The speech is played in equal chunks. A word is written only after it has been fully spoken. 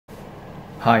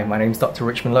Hi, my name is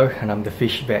Dr. Loh and I'm the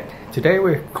fish vet. Today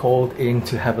we're called in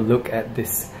to have a look at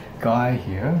this guy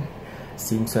here.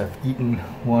 Seems to have eaten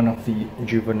one of the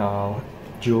juvenile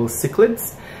jewel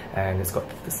cichlids and it's got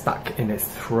stuck in its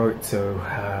throat. So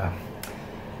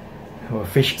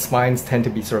fish spines tend to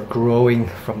be sort of growing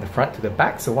from the front to the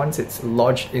back, so once it's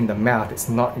lodged in the mouth it's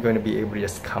not going to be able to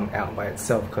just come out by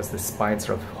itself because the spines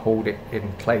sort of hold it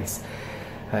in place.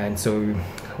 And so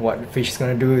what the fish is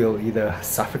going to do, it'll either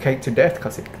suffocate to death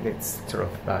because it's sort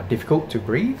of difficult to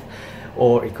breathe,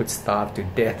 or it could starve to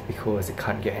death because it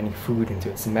can't get any food into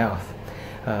its mouth.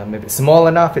 If it's small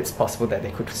enough, it's possible that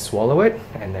they could swallow it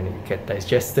and then it would get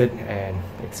digested and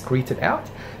excreted out.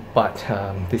 But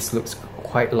this looks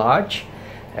quite large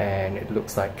and it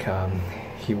looks like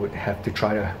he would have to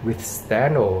try to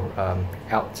withstand or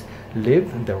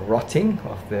outlive the rotting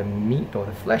of the meat or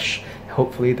the flesh.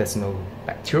 Hopefully there's no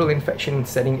bacterial infection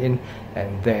setting in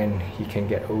and then he can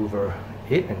get over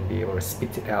it and be able to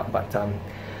spit it out. But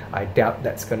I doubt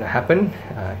that's going to happen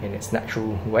in its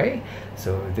natural way.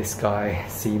 So this guy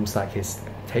seems like he's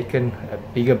taken a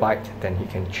bigger bite than he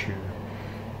can chew.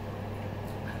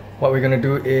 What we're going to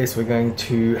do is we're going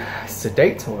to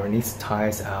sedate or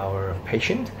anesthetize our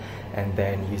patient, and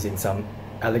then using some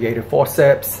alligator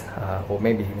forceps or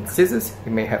maybe even scissors,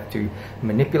 we may have to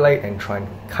manipulate and try and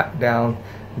cut down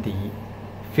the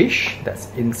fish that's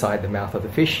inside the mouth of the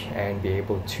fish and be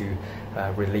able to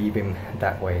relieve him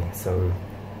that way. So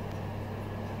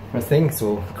first thing,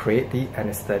 so we'll create the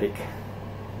anesthetic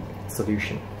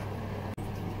solution.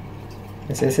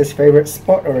 Is this his favorite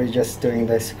spot, or are you just doing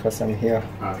this because I'm here?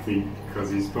 I think because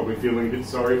he's probably feeling a bit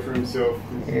sorry for himself.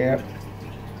 Yeah.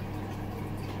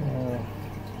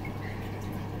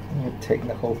 Let me take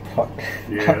the whole pot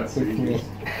out with me.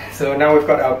 So now we've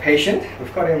got our patient.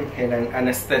 We've got him in an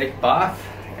anesthetic bath,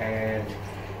 and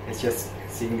it's just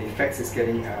seeing the effects. It's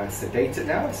getting sedated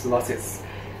now. It's lost its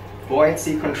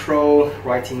buoyancy control,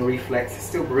 righting reflex. It's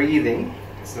still breathing.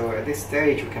 So at this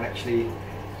stage, we can actually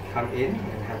come in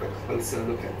and have a closer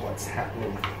look at what's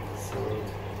happening. So we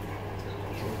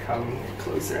can come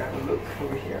closer and have a look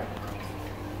over here.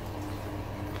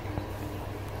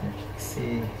 You can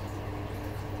see,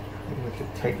 we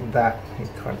could take that, you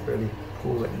can't really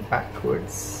pull it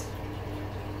backwards.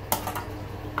 We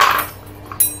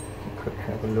could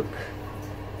have a look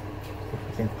if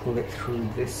we can pull it through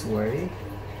this way.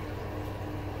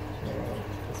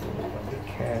 Doesn't look like we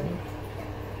can.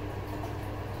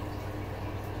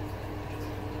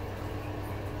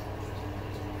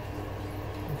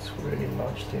 It's really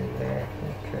lodged in there.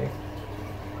 Okay.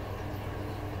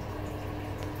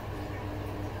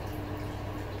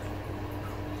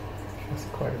 There's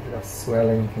quite a bit of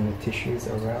swelling in the tissues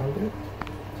around it.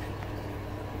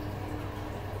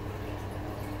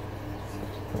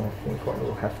 So I think what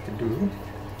we'll have to do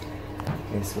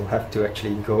is we'll have to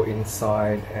actually go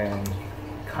inside and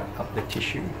cut up the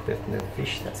tissue, the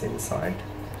fish that's inside.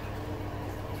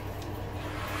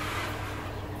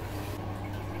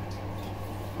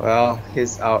 Well,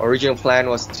 our original plan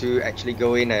was to actually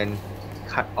go in and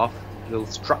cut off little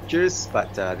structures,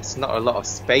 but there's not a lot of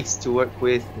space to work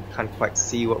with. You can't quite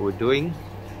see what we're doing.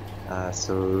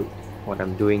 So what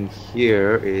I'm doing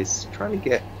here is trying to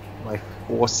get my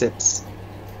forceps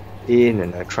in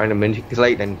and trying to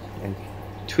manipulate and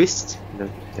twist the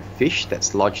fish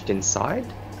that's lodged inside.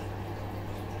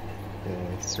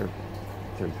 Sort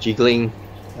of jiggling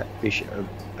that fish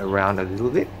around a little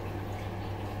bit.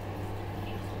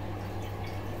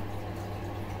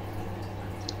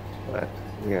 But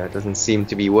yeah, it doesn't seem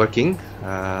to be working.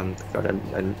 Got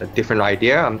a different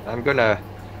idea. I'm gonna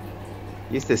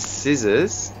use the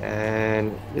scissors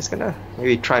and just gonna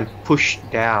maybe try and push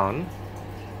down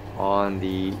on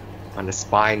the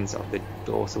spines of the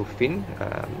dorsal fin.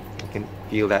 You can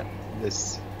feel that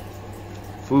this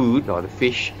food or the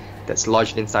fish that's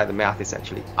lodged inside the mouth is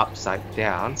actually upside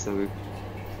down. So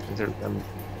I'm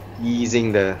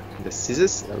easing the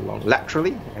scissors along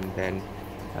laterally and then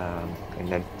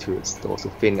to its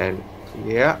dorsal fin, and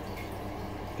yeah,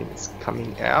 I think it's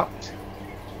coming out.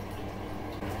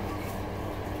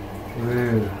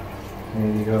 Ooh,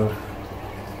 there you go.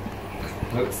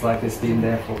 Looks like it's been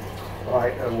there for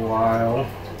quite a while.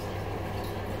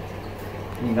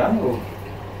 You know, we'll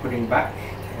put him back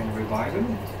and revive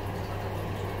him.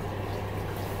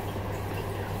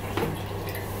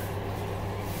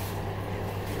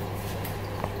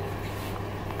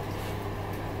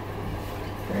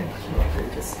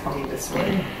 Just come this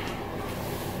way.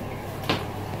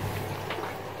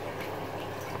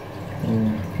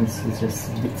 This is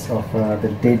just bits of the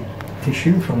dead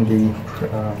tissue from the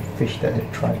fish that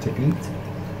it tried to eat.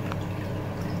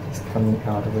 It's coming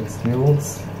out of its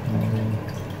gills.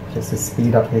 just to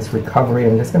speed up his recovery.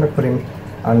 I'm just going to put him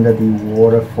under the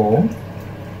waterfall.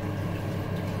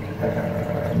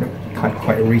 Nope, can't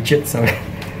quite reach it, so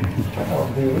what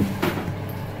I'll do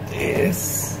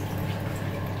is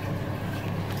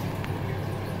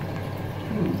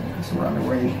just run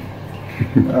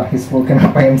away. He's woken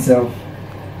up by himself.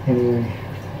 Anyway,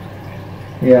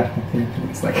 yeah, I think it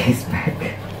looks like he's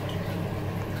back.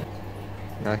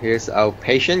 Now here's our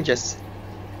patient, just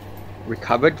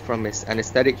recovered from his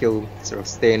anesthetic. He'll sort of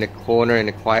stay in a corner in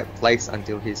a quiet place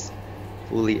until he's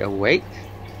fully awake.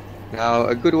 Now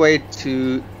a good way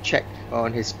to check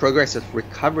on his progress of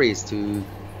recovery is to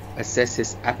assess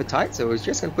his appetite. So we're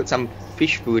just going to put some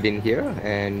fish food in here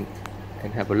and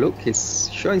have a look. He's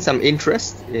showing some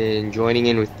interest in joining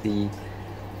in with the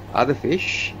other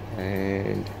fish,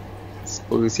 and I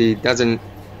suppose he doesn't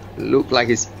look like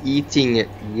he's eating it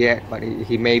yet, but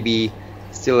he may be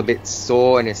still a bit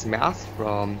sore in his mouth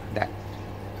from that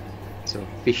sort of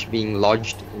fish being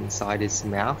lodged inside his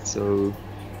mouth. So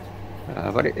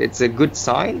but it's a good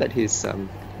sign that he's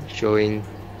showing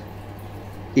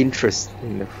interest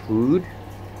in the food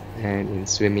and in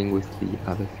swimming with the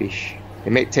other fish.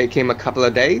 It may take him a couple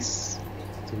of days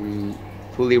to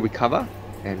fully recover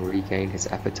and regain his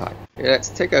appetite. Let's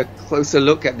take a closer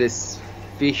look at this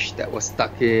fish that was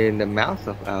stuck in the mouth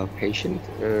of our patient.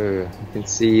 You can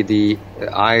see the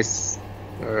eyes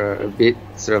are a bit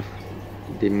sort of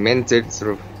demented,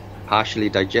 sort of partially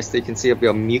digested. You can see a bit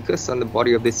of mucus on the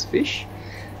body of this fish,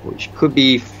 which could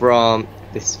be from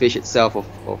this fish itself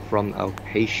or from our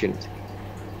patient.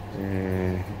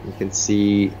 You can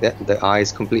see that the eye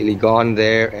is completely gone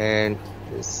there, and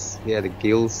the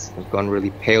gills have gone really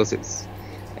pale.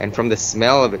 And from the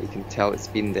smell of it, you can tell it's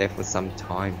been there for some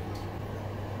time.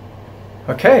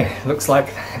 Okay, looks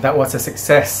like that was a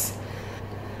success.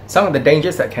 Some of the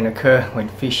dangers that can occur when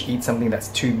fish eat something that's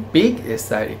too big is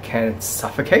that it can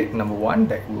suffocate. Number one,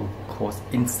 that will cause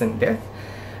instant death.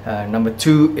 Number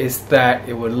two is that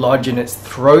it will lodge in its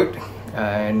throat,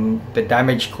 and the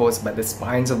damage caused by the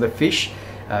spines of the fish,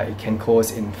 it can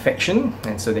cause infection,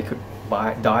 and so they could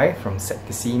die from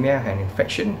septicemia and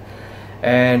infection.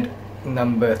 And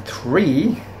number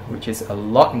three, which is a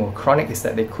lot more chronic, is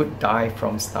that they could die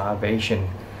from starvation.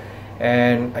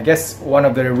 And I guess one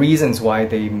of the reasons why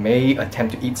they may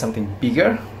attempt to eat something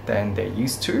bigger than they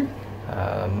used to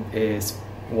is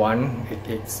one,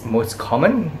 it most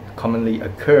commonly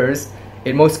occurs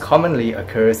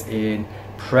in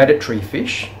predatory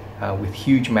fish with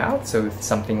huge mouths. So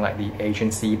something like the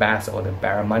Asian sea bass or the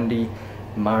barramundi,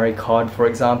 Mari cod, for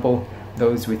example.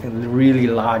 Those with really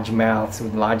large mouths,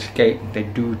 with large gape, they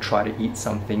do try to eat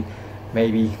something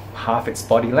maybe half its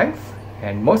body length,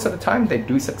 and most of the time they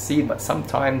do succeed, but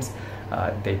sometimes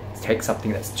they take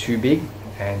something that's too big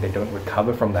and they don't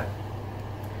recover from that.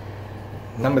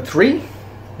 Number three,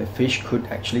 the fish could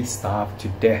actually starve to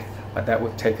death, but that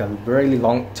would take a very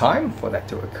long time for that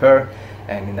to occur,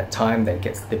 and in that time they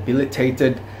get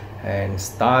debilitated and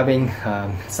starving.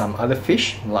 Some other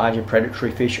fish, larger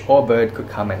predatory fish or bird, could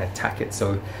come and attack it,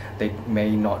 so they may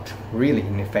not really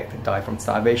in effect die from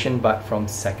starvation but from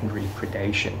secondary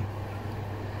predation.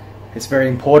 It's very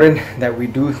important that we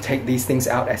do take these things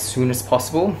out as soon as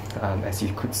possible. As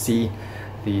you could see,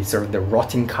 the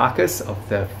rotting carcass of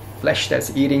the flesh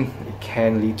that's eating, it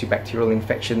can lead to bacterial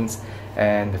infections,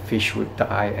 and the fish would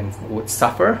die and would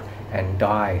suffer and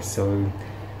die. So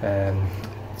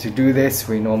to do this,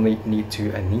 we normally need to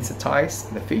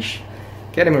anesthetize the fish,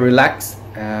 get him relaxed,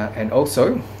 and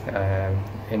also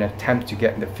in an attempt to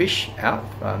get the fish out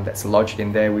that's lodged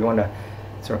in there, we want to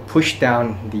sort of push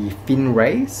down the fin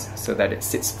rays so that it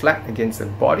sits flat against the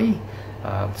body,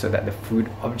 so that the food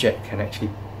object can actually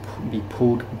be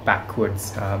pulled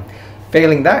backwards.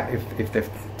 Failing that, if the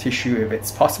tissue, if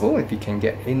it's possible, if you can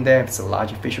get in there, if it's a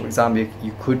larger fish, for example,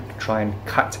 you could try and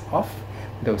cut off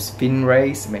those fin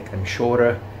rays, make them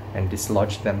shorter, and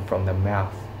dislodge them from the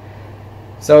mouth.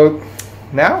 So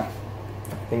now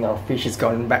I think our fish has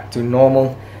gotten back to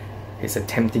normal. It's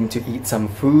attempting to eat some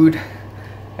food,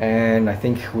 and I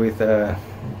think with I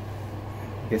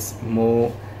guess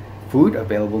more food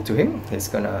available to him, he's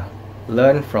gonna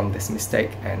learn from this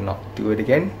mistake and not do it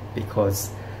again,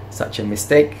 because such a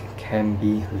mistake can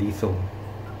be lethal.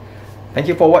 Thank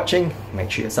you for watching.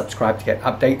 Make sure you subscribe to get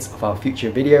updates of our future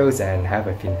videos, and have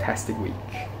a fantastic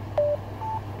week.